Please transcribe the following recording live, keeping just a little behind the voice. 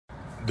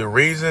The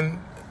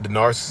reason the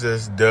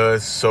narcissist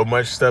does so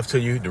much stuff to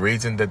you, the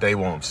reason that they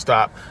won't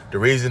stop, the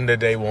reason that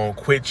they won't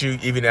quit you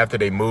even after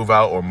they move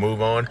out or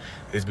move on,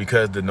 is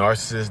because the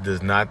narcissist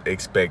does not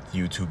expect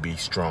you to be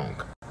strong.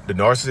 The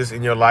narcissist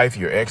in your life,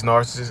 your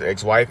ex-narcissist,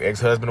 ex-wife,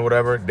 ex-husband, or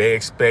whatever, they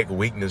expect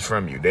weakness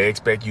from you. They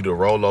expect you to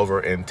roll over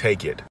and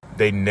take it.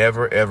 They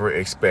never, ever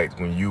expect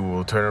when you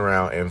will turn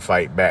around and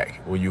fight back,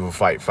 when you will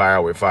fight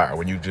fire with fire,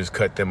 when you just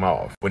cut them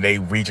off. When they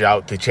reach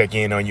out to check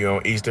in on you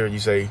on Easter, you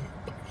say,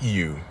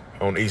 you.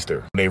 On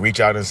Easter. When they reach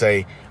out and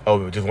say,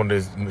 oh, just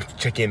wanted to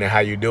check in on how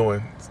you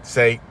doing,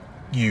 say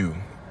you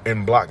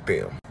and block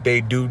them.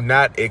 They do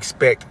not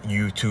expect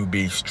you to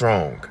be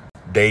strong.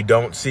 They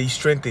don't see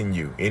strength in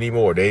you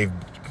anymore. A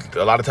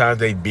lot of times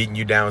they've beaten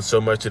you down so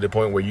much to the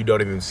point where you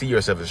don't even see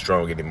yourself as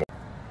strong anymore.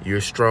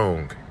 You're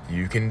strong.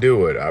 You can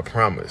do it. I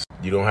promise.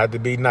 You don't have to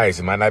be nice.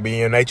 It might not be in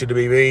your nature to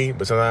be mean,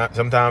 but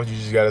sometimes you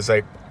just got to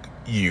say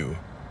you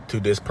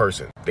to this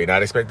person. They're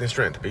not expecting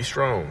strength. Be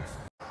strong.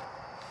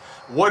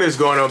 What is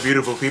going on,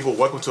 beautiful people?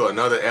 Welcome to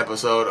another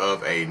episode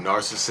of A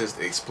Narcissist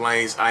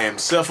Explains. I am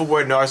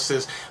self-aware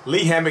narcissist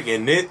Lee Hammock.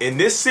 In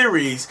this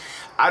series,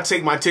 I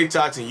take my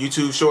TikToks and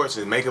YouTube shorts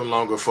and make them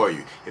longer for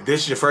you. If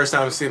this is your first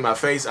time seeing my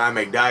face, I'm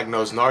a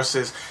diagnosed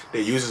narcissist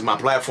that uses my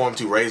platform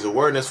to raise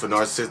awareness for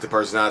narcissistic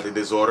personality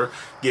disorder,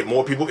 get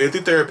more people into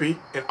therapy,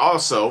 and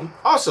also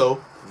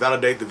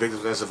validate the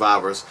victims and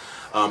survivors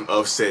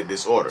of said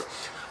disorder.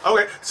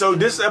 Okay, so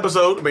this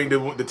episode,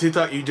 the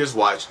TikTok you just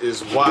watched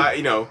is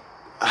why,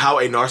 how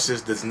a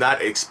narcissist does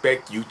not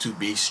expect you to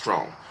be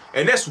strong.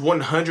 And that's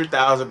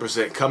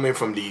 100,000% coming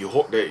from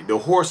the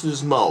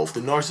horse's mouth, the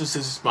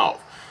narcissist's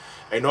mouth.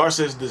 A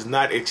narcissist does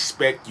not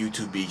expect you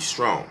to be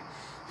strong.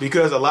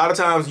 Because a lot of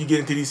times you get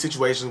into these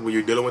situations where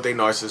you're dealing with a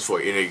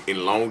narcissist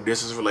in long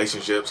distance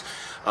relationships,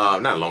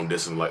 not long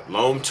distance, like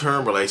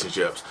long-term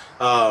relationships.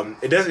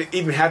 It doesn't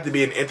even have to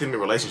be an intimate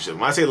relationship.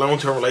 When I say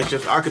long-term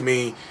relationships, I could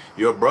mean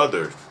your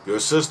brothers, your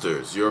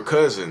sisters, your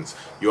cousins,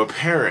 your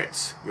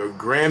parents, your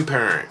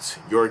grandparents,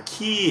 your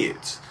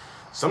kids.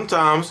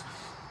 Sometimes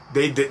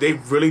they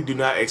really do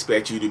not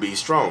expect you to be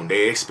strong.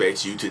 They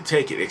expect you to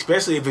take it,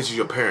 especially if it's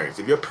your parents.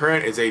 If your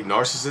parent is a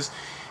narcissist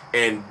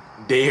and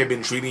they have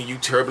been treating you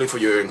terribly for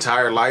your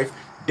entire life,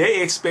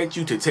 they expect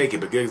you to take it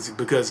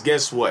because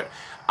guess what?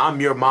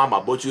 I'm your mom. I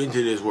brought you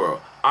into this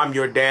world. I'm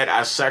your dad.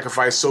 I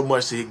sacrificed so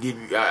much to give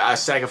you. I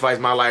sacrificed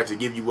my life to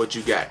give you what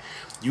you got.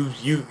 You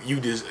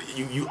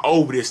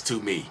owe this to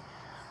me.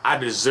 I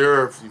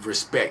deserve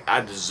respect.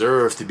 I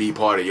deserve to be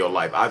part of your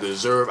life. I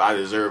deserve.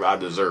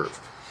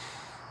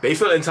 They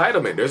feel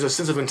entitlement. There's a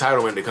sense of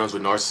entitlement that comes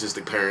with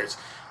narcissistic parents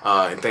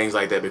and things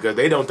like that because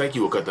they don't think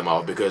you will cut them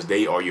off because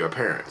they are your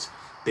parents.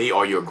 They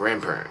are your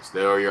grandparents.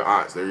 They are your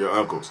aunts. They're your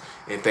uncles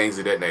and things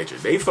of that nature.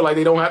 They feel like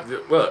they don't have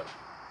to. Look,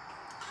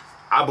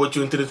 I put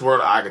you into this world.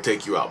 I can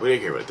take you out, but they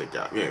can't really take you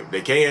out. Yeah, they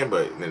can,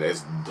 but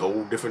that's a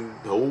whole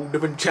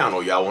different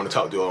channel y'all want to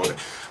talk to on it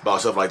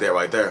about stuff like that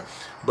right there.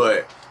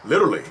 But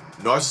literally,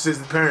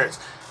 narcissistic parents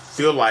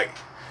feel like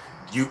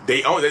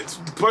they own it.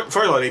 First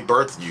of all, they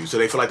birthed you, so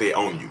they feel like they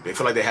own you. They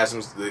feel like they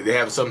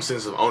have some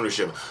sense of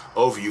ownership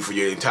over you for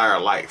your entire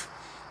life.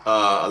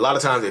 A lot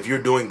of times, if you're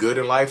doing good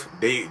in life,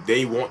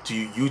 they want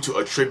you to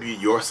attribute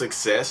your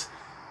success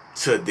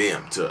to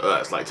them, to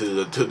us, like to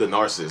the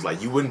narcissist.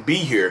 Like, you wouldn't be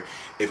here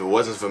if it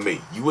wasn't for me.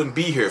 You wouldn't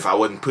be here if I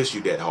wouldn't push you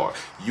that hard.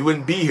 You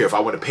wouldn't be here if I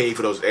would have paid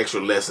for those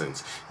extra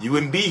lessons. You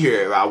wouldn't be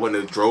here if I wouldn't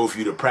have drove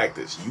you to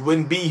practice. You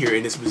wouldn't be here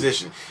in this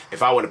position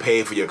if I would have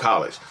paid for your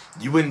college.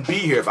 You wouldn't be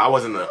here if I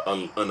wasn't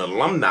an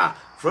alumni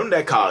from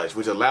that college,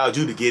 which allowed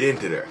you to get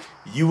into there.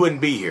 You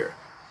wouldn't be here.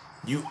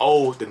 You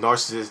owe the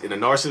narcissist, in the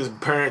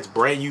narcissist parents'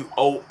 brain, you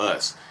owe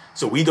us.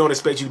 So we don't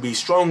expect you to be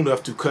strong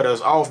enough to cut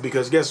us off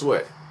because guess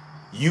what?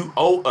 You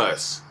owe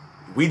us.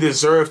 We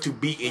deserve to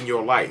be in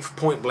your life.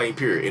 Point blank,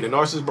 period. In the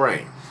narcissist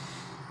brain.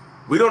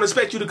 We don't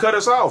expect you to cut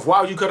us off.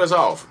 Why would you cut us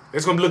off?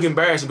 It's going to look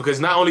embarrassing because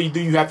not only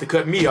do you have to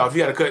cut me off,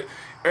 you got to cut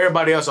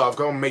everybody else off.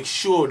 Going to make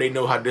sure they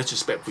know how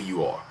disrespectful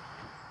you are.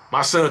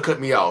 My son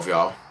cut me off,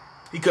 y'all.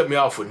 He cut me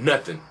off for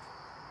nothing.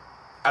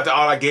 After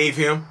all I gave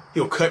him,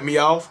 he'll cut me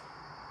off.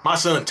 My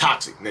son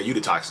toxic. Now you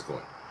the toxic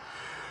one.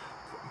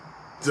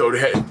 So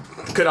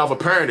cut off a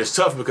parent is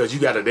tough because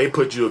they'll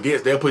put you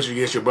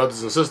against your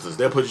brothers and sisters.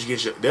 They'll put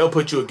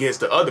you against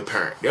the other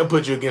parent. They'll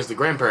put you against the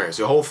grandparents,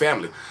 your whole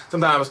family.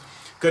 Sometimes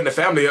cutting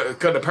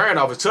the parent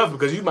off is tough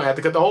because you might have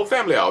to cut the whole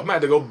family off. You might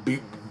have to go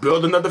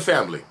build another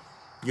family.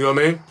 You know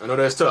what I mean? I know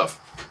that's tough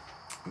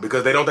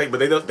because they don't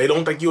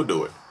think you'll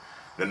do it.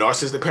 The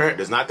narcissistic parent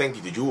does not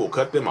think that you will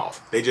cut them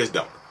off. They just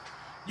don't.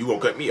 You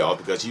won't cut me off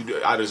because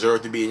I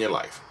deserve to be in your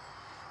life.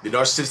 The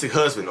narcissistic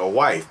husband or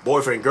wife,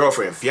 boyfriend,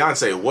 girlfriend,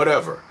 fiance,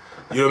 whatever,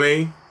 you know what I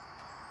mean?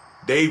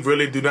 They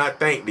really do not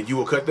think that you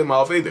will cut them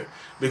off either.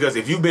 Because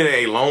if you've been in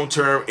a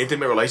long-term,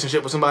 intimate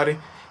relationship with somebody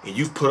and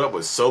you've put up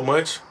with so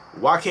much,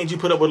 why can't you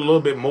put up with a little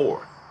bit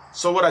more?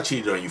 So what, I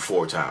cheated on you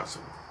 4 times.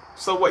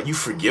 So what, you've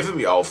forgiven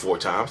me all 4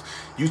 times.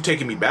 You've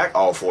taken me back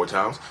all 4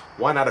 times.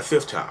 Why not a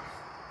 5th time?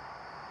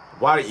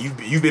 Why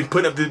you've been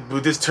putting up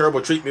with this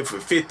terrible treatment for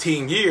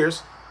 15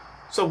 years.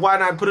 So why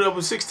not put it up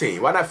with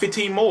 16? Why not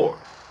 15 more?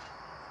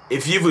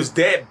 If you was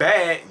that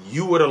bad,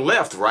 you would have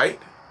left, right?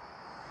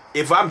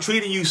 If I'm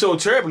treating you so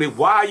terribly,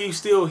 why are you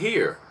still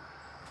here?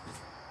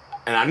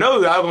 And I know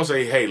that I'm going to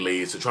say, hey,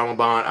 Lee, it's a trauma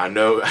bond. I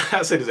know.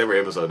 I say this every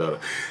episode, though.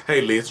 Hey,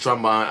 Lee, it's a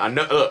trauma bond. I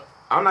know.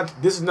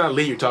 Look, this is not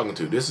Lee you're talking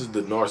to. This is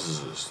the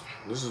narcissist.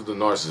 This is the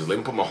narcissist. Let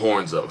me put my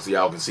horns up so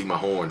y'all can see my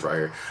horns right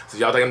here. So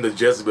y'all think I'm the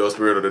Jezebel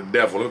spirit or the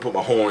devil. Let me put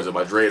my horns up,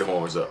 my dread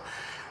horns up.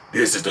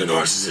 This is the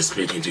narcissist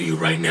speaking to you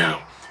right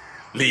now.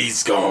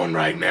 Lee's gone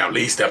right now.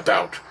 Lee stepped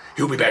out.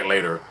 He'll be back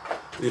later.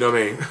 You know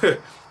what I mean?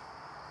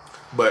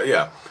 But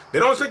yeah, they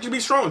don't expect you to be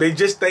strong. They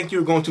just think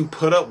you're going to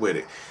put up with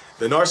it.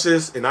 The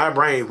narcissist in our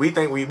brain, we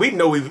think we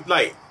know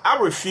like, I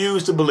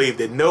refuse to believe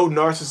that no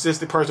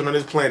narcissistic person on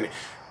this planet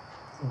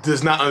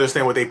does not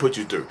understand what they put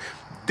you through.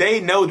 They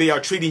know they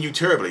are treating you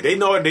terribly. They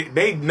know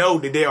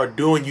that they are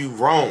doing you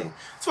wrong.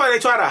 That's why they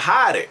try to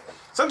hide it.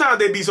 Sometimes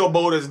they be so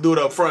bold as to do it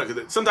up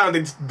front.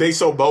 Sometimes they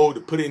so bold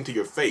to put it into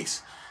your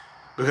face.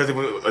 Because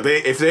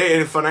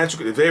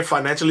if they're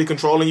financially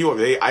controlling you, or if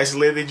they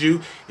isolated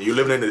you, and you're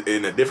living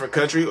in a different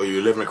country, or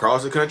you're living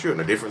across the country, or in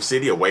a different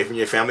city, away from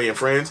your family and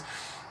friends,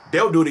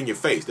 they'll do it in your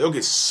face. They'll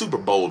get super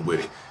bold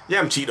with it. Yeah,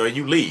 I'm cheating on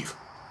you. Leave.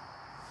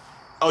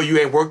 Oh, you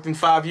ain't worked in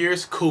 5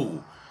 years?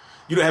 Cool.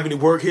 You don't have any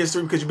work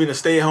history because you've been a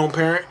stay-at-home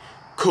parent?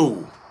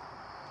 Cool.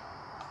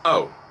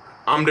 Oh,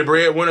 I'm the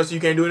breadwinner, so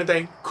you can't do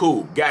anything?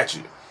 Cool. Got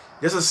you.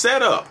 There's a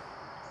setup.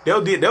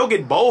 They'll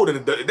get bold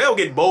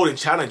and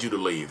challenge you to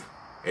leave.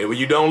 And when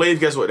you don't leave,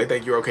 guess what? They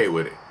think you're okay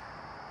with it.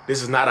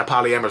 This is not a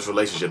polyamorous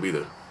relationship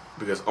either,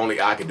 because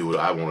only I can do what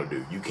I want to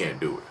do. You can't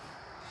do it.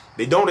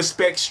 They don't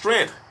expect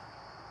strength.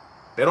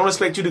 They don't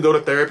expect you to go to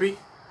therapy.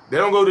 They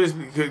don't go to this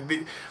because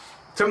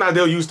sometimes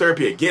they'll use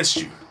therapy against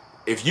you.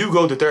 If you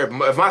go to therapy,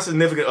 if my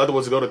significant other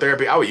was to go to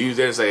therapy, I would use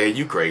that and say, hey,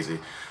 you crazy.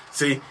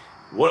 See,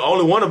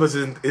 only one of us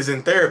is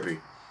in therapy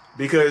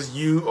because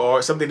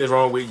something is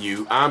wrong with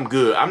you. I'm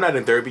good. I'm not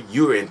in therapy.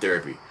 You're in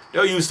therapy.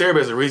 They'll use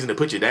therapy as a reason to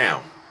put you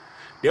down.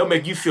 They'll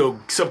make you feel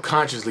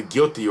subconsciously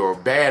guilty or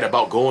bad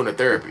about going to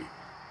therapy.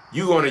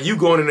 You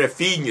going in there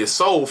feeding your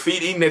soul,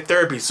 eating that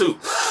therapy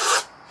soup,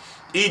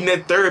 eating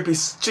that therapy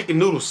chicken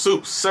noodle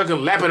soup,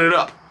 lapping it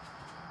up.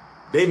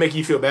 They make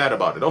you feel bad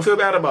about it. Don't feel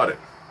bad about it.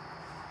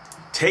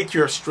 Take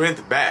your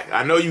strength back.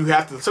 I know you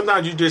have to.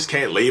 Sometimes you just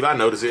can't leave. I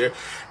notice here.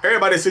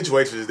 Everybody's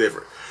situation is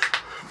different.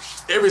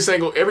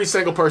 Every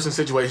single person's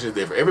situation is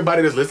different.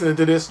 Everybody that's listening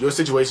to this, your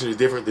situation is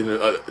different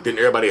than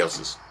everybody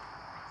else's.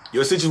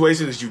 Your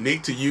situation is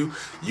unique to you.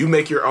 You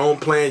make your own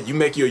plan. You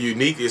make your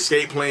unique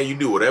escape plan. You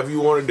do whatever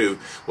you want to do,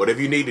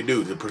 whatever you need to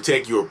do to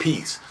protect your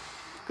peace.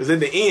 Because in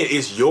the end,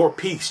 it's your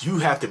peace. You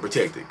have to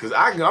protect it. Because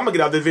I'm going to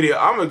get out this video.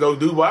 I'm going to go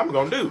do what I'm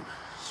going to do.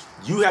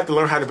 You have to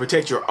learn how to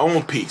protect your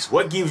own peace.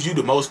 What gives you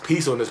the most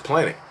peace on this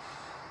planet?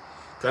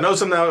 I know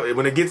sometimes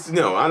when it gets,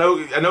 I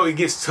know it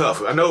gets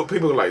tough. I know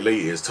people are like,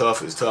 Lee, it's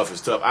tough, it's tough,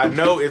 it's tough. I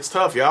know it's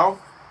tough, y'all.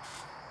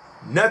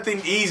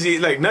 Nothing easy,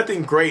 like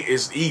nothing great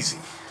is easy.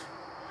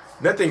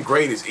 Nothing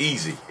great is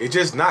easy. It's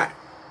just not.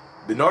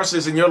 The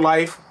narcissist in your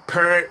life,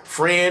 parent,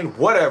 friend,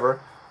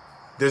 whatever,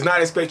 does not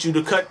expect you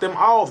to cut them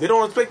off. They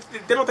don't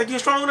think you're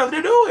strong enough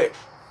to do it.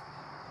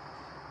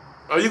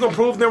 Are you going to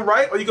prove them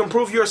right, or you going to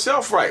prove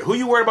yourself right? Who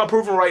you worried about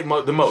proving right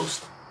the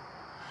most?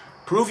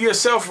 Prove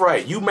yourself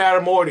right. You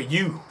matter more than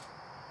you.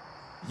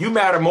 You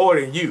matter more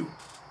than you.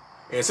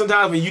 And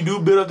sometimes when you do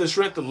build up the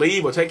strength to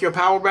leave or take your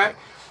power back,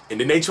 and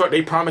then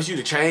they promise you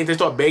to change, they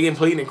start begging,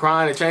 pleading, and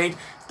crying to change,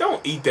 don't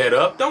eat that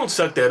up. Don't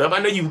suck that up. I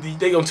know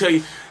they going to tell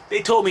you,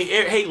 they told me,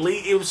 hey,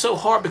 Lee, it was so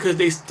hard because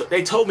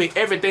they told me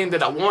everything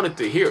that I wanted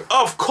to hear.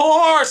 Of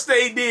course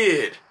they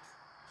did.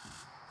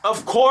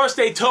 Of course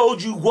they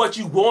told you what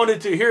you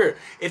wanted to hear.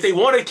 If they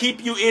want to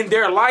keep you in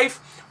their life,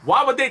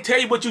 why would they tell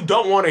you what you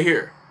don't want to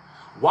hear?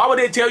 Why would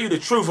they tell you the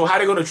truth of how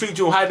they're going to treat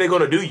you and how they're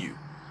going to do you?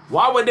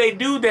 Why would they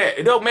do that?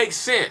 It don't make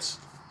sense.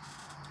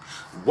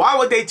 Why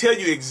would they tell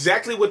you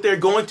exactly what they're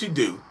going to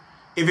do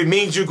if it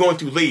means you're going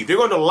to leave? They're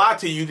going to lie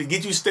to you to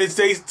get you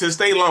to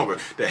stay longer.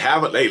 To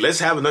have it, hey, let's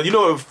have another. You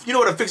know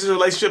what fixes a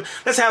relationship?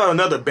 Let's have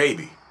another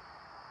baby.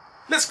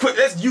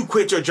 You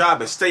quit your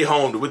job and stay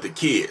home with the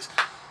kids.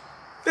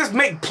 Let's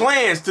make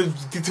plans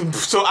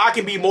so I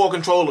can be more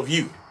control of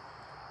you.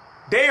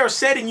 They are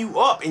setting you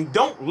up, and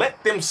don't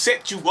let them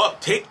set you up.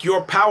 Take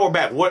your power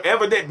back,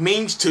 whatever that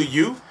means to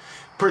you.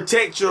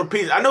 Protect your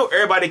peace. I know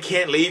everybody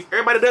can't leave.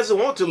 Everybody doesn't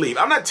want to leave.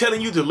 I'm not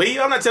telling you to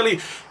leave. I'm not telling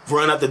you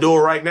run out the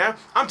door right now.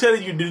 I'm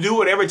telling you to do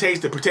whatever it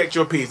takes to protect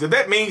your peace. If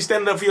that means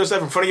standing up for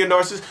yourself in front of your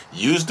narcissist,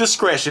 use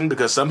discretion,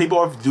 because some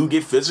people do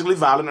get physically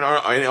violent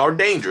and are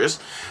dangerous.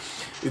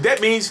 If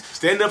that means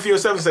standing up for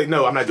yourself and say,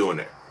 no, I'm not doing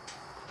that.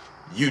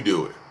 You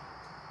do it.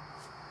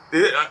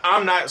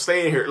 I'm not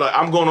staying here. Like,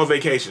 I'm going on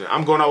vacation.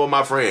 I'm going out with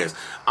my friends.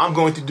 I'm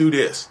going to do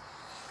this.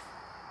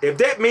 If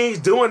that means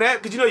doing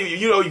that, because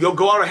you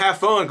go out and have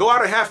fun. Go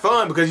out and have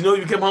fun, because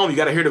you come home, you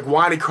got to hear the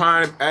whiny,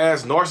 crying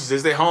ass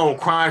narcissists. They home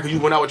crying because you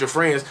went out with your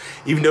friends,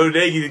 even though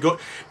they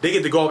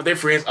get to go out with their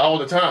friends all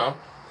the time.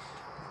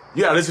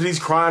 You got to listen to these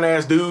crying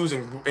ass dudes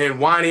and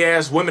whiny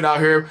ass women out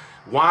here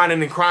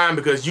whining and crying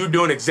because you're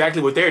doing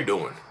exactly what they're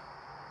doing.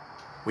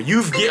 When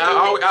you get,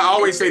 I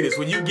always say this: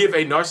 when you give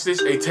a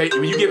narcissist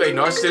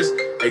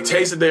a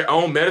taste of their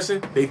own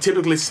medicine, they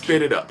typically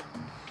spit it up.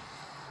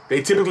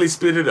 They typically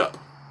spit it up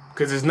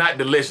because it's not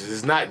delicious.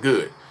 It's not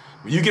good.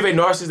 When you give a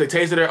narcissist a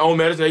taste of their own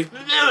medicine,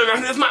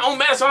 it's my own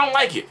medicine. I don't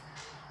like it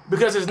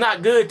because it's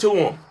not good to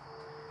them.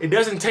 It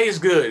doesn't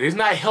taste good. It's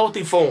not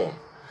healthy for them.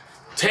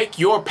 Take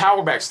your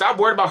power back. Stop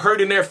worrying about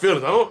hurting their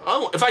feelings.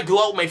 If I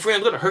go out with my friends,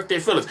 I'm gonna hurt their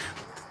feelings.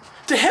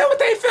 To hell with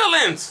their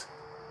feelings.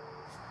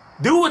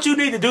 Do what you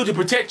need to do to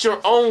protect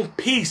your own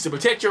peace, to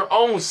protect your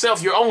own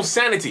self, your own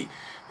sanity.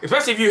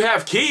 Especially if you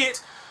have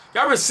kids.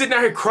 Y'all been sitting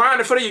out here crying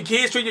in front of your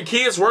kids, treating your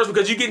kids worse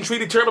because you're getting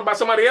treated terrible by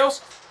somebody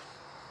else.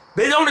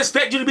 They don't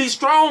expect you to be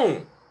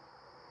strong.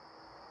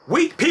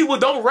 Weak people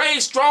don't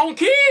raise strong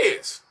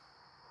kids.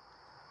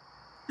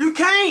 You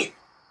can't.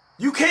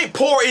 You can't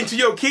pour into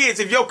your kids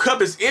if your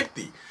cup is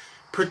empty.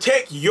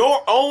 Protect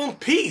your own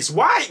peace.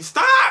 Why?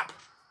 Stop.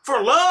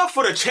 For love,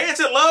 for the chance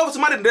at love,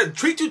 somebody that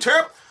treat you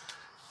terrible.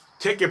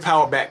 Take your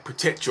power back.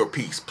 Protect your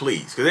peace,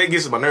 please. Because that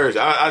gets on my nerves.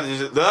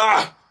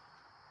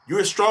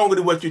 You're stronger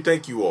than what you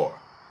think you are.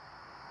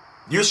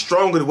 You're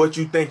stronger than what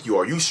you think you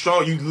are. You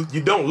strong.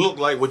 You don't look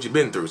like what you've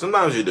been through.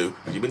 Sometimes you do.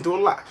 You've been through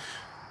a lot.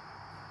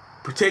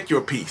 Protect your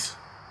peace.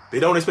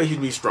 They don't expect you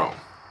to be strong.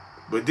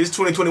 But this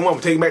 2021,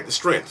 we're taking back the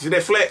strength. See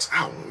that flex?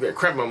 Ow, I got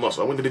crap in my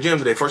muscle. I went to the gym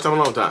today, first time in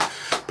a long time.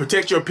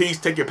 Protect your peace.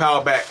 Take your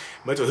power back.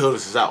 Mental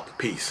illness is out.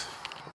 Peace.